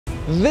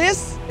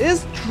This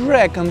is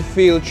track and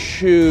field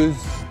shoes.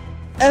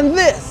 And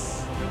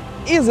this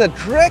is a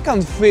track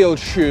and field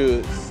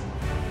shoes.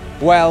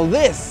 While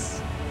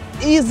this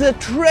is a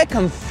track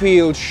and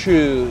field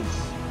shoes.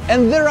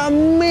 And there are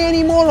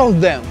many more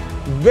of them.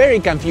 Very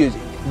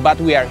confusing, but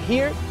we are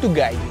here to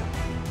guide you.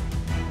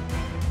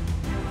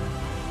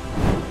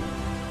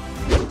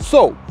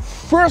 So,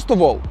 first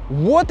of all,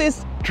 what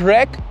is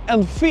track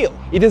and field?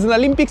 It is an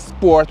Olympic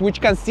sport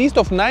which consists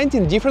of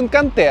 19 different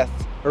contests: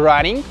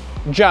 running,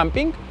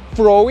 jumping,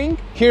 throwing.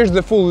 Here's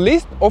the full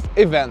list of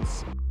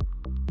events.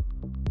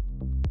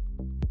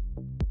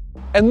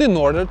 And in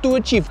order to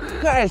achieve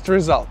highest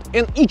result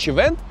in each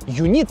event,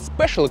 you need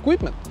special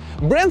equipment.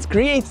 Brands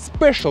create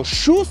special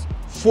shoes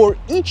for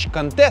each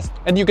contest.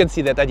 And you can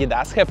see that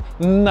Adidas have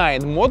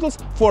 9 models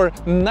for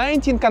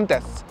 19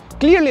 contests.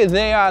 Clearly,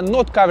 they are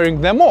not covering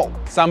them all.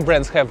 Some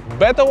brands have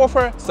better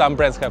offer, some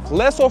brands have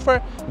less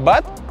offer,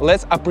 but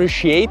let's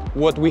appreciate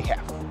what we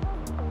have.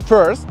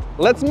 First,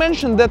 let's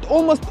mention that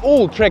almost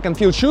all track and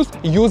field shoes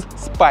use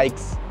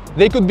spikes.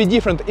 They could be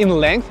different in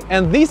length,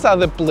 and these are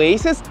the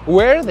places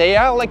where they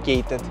are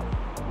located.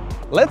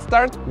 Let's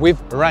start with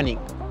running.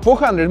 For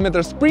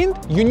 100-meter sprint,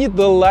 you need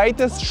the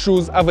lightest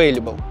shoes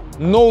available.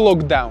 No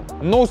lockdown,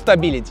 no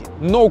stability,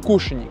 no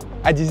cushioning.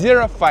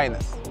 Adizero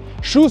Finesse.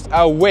 Shoes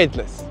are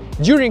weightless.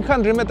 During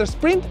 100-meter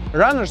sprint,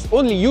 runners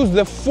only use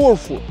the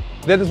forefoot.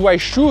 That is why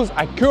shoes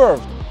are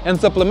curved and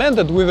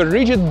supplemented with a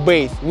rigid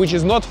base, which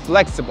is not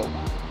flexible.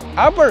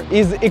 Upper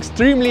is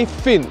extremely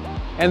thin,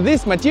 and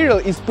this material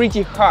is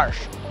pretty harsh,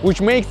 which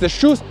makes the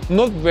shoes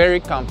not very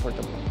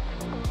comfortable.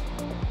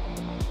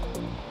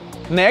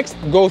 Next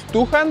goes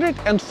 200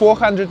 and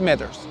 400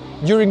 meters.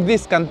 During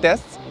these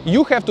contests,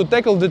 you have to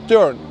tackle the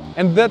turn,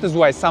 and that is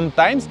why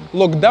sometimes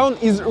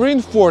lockdown is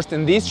reinforced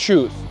in these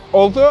shoes.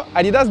 Although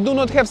Adidas do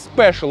not have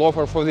special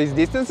offer for these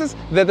distances,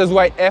 that is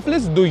why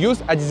athletes do use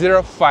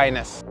Adizero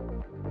Finesse.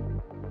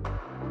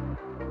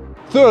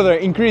 Further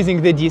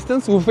increasing the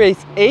distance, we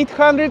face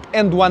 800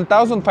 and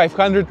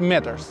 1500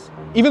 meters.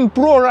 Even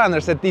pro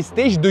runners at this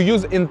stage do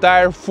use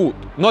entire foot,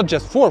 not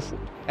just forefoot,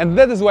 and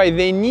that is why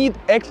they need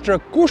extra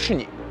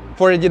cushioning.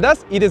 For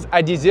Adidas, it is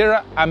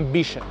Adizero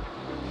Ambition.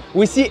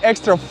 We see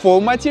extra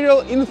foam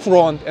material in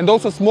front and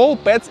also small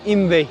pads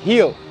in the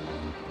heel.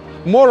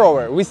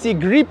 Moreover, we see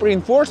grip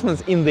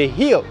reinforcements in the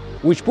heel,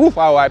 which prove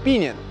our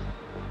opinion.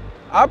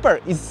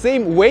 Upper is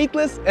same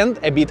weightless and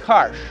a bit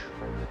harsh,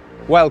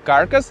 while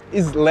carcass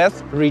is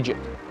less rigid.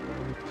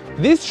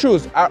 These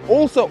shoes are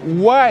also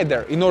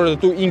wider in order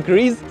to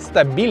increase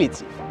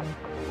stability.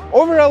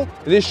 Overall,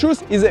 this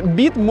shoes is a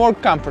bit more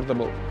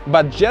comfortable,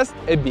 but just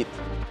a bit.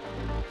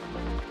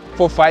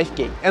 For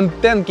 5K and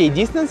 10K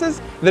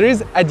distances, there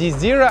is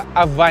Adizero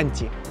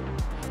Avanti.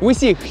 We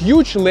see a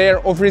huge layer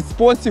of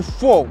responsive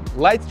foam,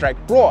 Light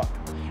Strike Pro,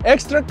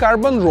 extra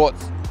carbon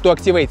rods to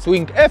activate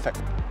swing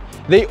effect.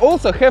 They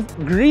also have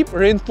grip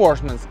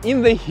reinforcements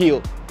in the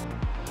heel.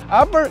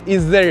 Upper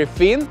is very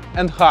thin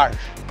and harsh.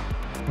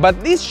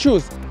 But these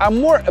shoes are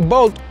more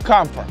about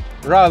comfort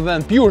rather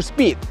than pure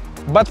speed.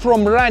 But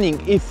from running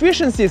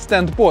efficiency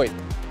standpoint,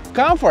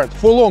 comfort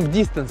for long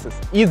distances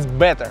is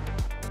better.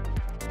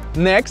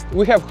 Next,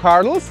 we have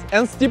hurdles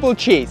and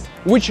steeplechase,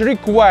 which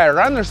require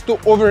runners to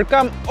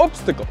overcome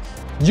obstacles.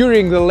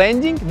 During the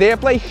landing, they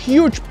apply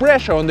huge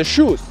pressure on the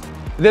shoes.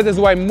 That is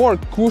why more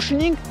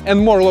cushioning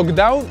and more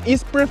lockdown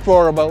is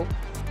preferable.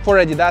 For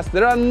Adidas,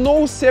 there are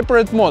no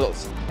separate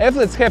models.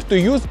 Athletes have to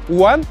use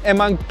one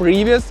among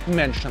previous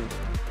mentioned.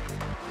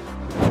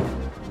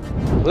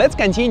 Let's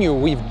continue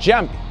with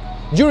jumping.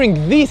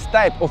 During this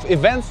type of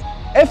events,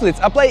 athletes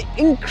apply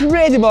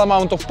incredible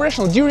amount of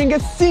pressure during a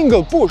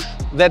single push.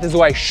 That is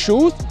why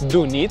shoes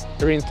do need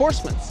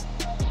reinforcements.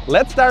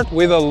 Let's start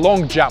with a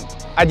long jump.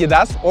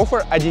 Adidas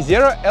offer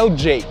Adizero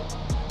LJ.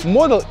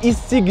 Model is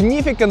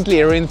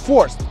significantly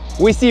reinforced.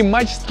 We see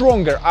much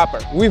stronger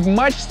upper with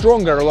much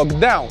stronger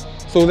lockdown,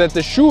 so that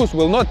the shoes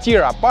will not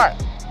tear apart.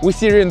 We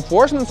see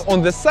reinforcements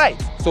on the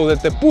sides, so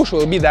that the push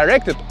will be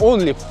directed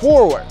only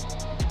forward.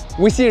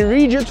 We see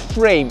rigid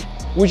frame,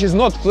 which is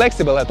not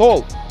flexible at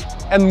all.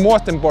 And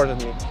most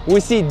importantly, we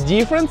see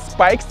different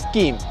spike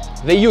scheme.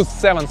 They use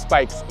 7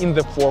 spikes in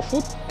the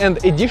forefoot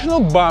and additional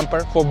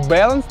bumper for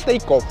balanced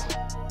takeoff.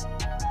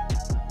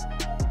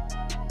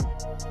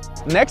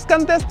 Next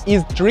contest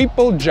is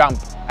triple jump.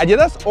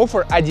 Adidas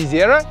offer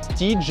Adizero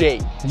TYO.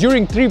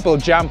 During triple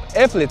jump,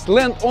 athletes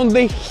land on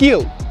the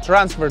heel,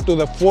 transfer to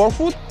the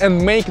forefoot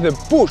and make the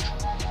push.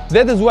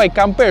 That is why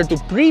compared to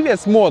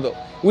previous model,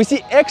 we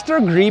see extra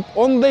grip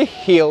on the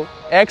heel,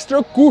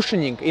 extra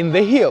cushioning in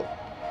the heel,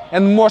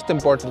 and most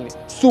importantly,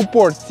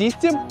 support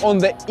system on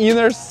the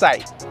inner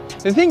side.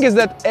 The thing is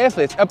that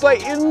athletes apply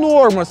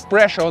enormous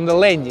pressure on the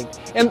landing,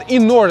 and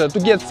in order to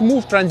get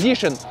smooth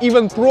transition,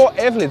 even pro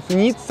athletes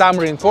need some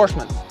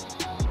reinforcements.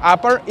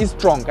 Upper is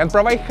strong and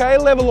provide high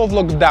level of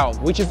lockdown,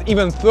 which is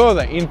even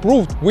further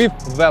improved with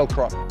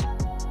Velcro.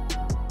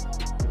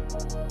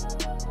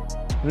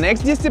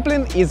 Next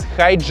discipline is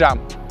high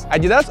jump.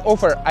 Adidas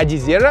offer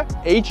Adizero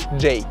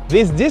HJ.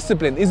 This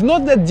discipline is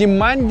not that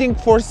demanding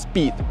for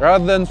speed,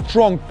 rather than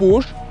strong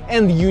push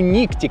and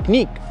unique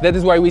technique. That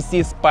is why we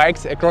see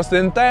spikes across the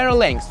entire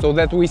length, so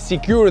that we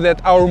secure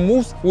that our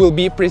moves will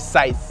be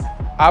precise.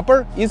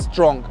 Upper is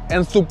strong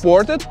and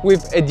supported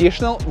with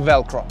additional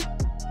Velcro.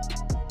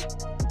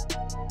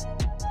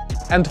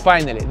 And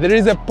finally, there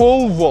is a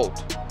pole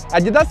vault.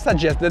 Adidas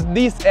suggests that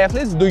these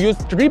athletes do use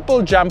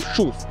triple jump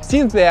shoes,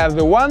 since they are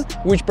the one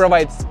which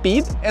provides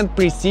speed and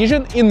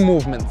precision in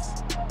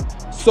movements.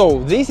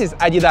 So this is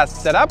Adidas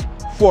setup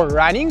for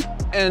running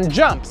and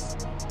jumps.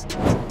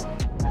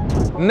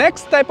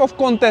 Next type of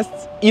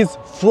contests is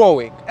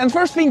throwing. And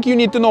first thing you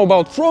need to know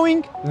about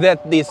throwing,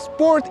 that this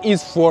sport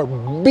is for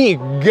big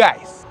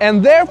guys.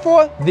 And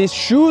therefore, these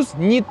shoes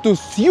need to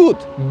suit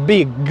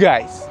big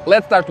guys.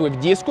 Let's start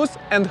with Discus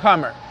and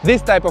hammer.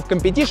 This type of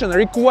competition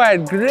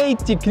requires great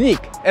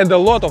technique and a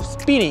lot of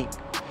spinning.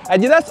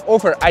 Adidas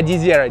offer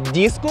Adizero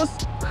Discus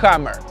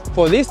hammer.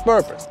 For this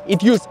purpose,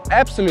 it uses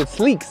absolute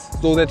slicks,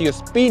 so that your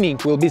spinning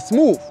will be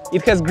smooth.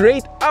 It has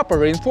great upper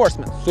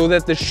reinforcement, so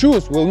that the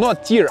shoes will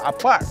not tear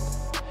apart.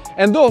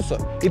 And also,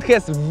 it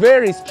has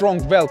very strong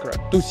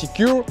Velcro to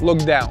secure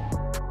lockdown.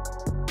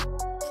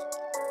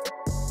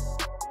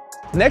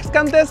 Next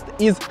contest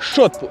is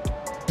shotput.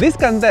 This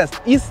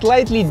contest is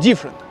slightly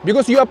different,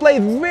 because you apply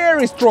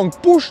very strong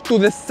push to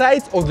the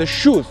sides of the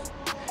shoes.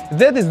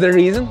 That is the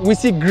reason we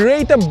see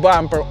greater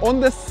bumper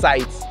on the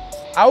sides.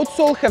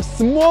 Outsole have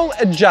small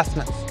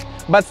adjustments,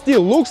 but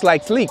still looks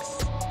like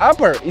slicks.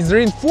 Upper is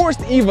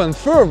reinforced even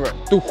further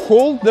to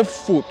hold the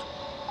foot.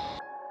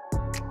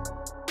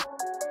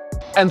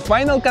 And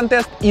final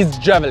contest is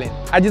Javelin.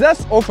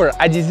 Adidas offer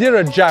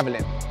Adizero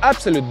Javelin,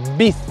 absolute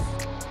beasts.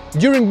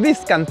 During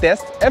this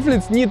contest,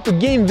 athletes need to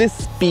gain this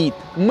speed,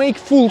 make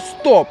full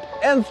stop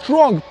and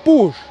strong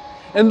push.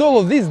 And all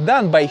of this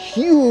done by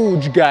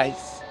huge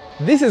guys.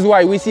 This is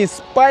why we see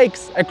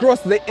spikes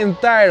across the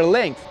entire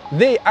length.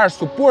 They are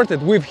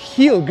supported with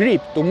heel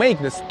grip to make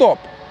the stop.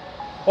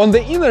 On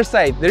the inner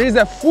side there is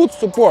a foot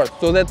support,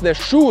 so that the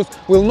shoes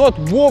will not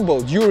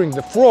wobble during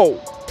the throw.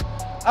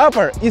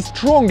 Upper is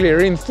strongly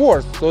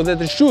reinforced, so that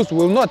the shoes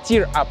will not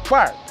tear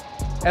apart.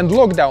 And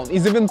lockdown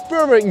is even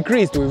further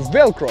increased with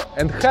Velcro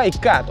and high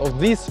cut of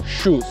these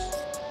shoes.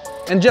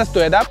 And just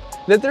to add up,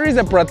 that there is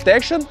a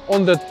protection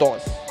on the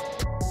toes.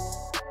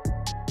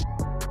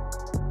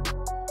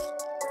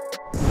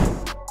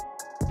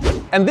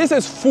 And this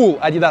is full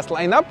Adidas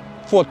lineup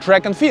for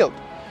track and field.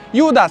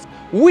 You would ask,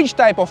 which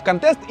type of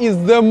contest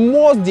is the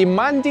most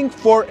demanding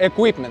for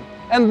equipment?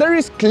 And there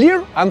is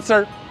clear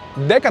answer: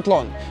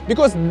 decathlon,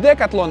 because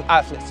decathlon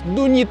athletes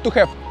do need to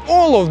have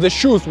all of the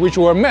shoes which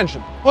were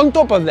mentioned. On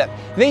top of that,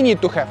 they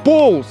need to have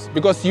poles,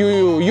 because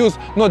you use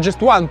not just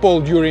one pole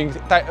during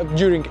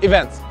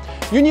events.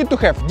 You need to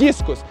have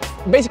Discus.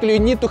 Basically, you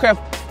need to have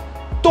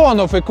ton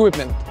of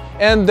equipment.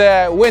 And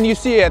when you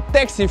see a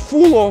taxi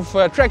full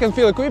of track and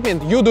field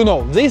equipment, you do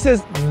know this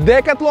is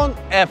decathlon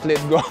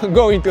athlete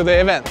going to the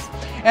events.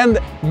 And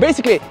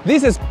basically,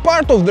 this is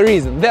part of the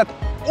reason that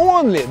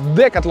only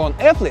decathlon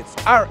athletes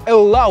are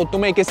allowed to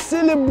make a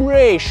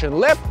celebration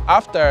lap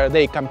after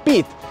they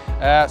compete.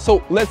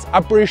 So let's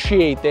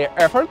appreciate their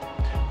effort.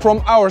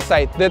 From our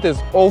side, that is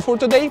all for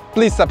today.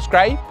 Please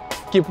subscribe,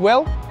 keep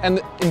well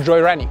and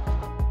enjoy running.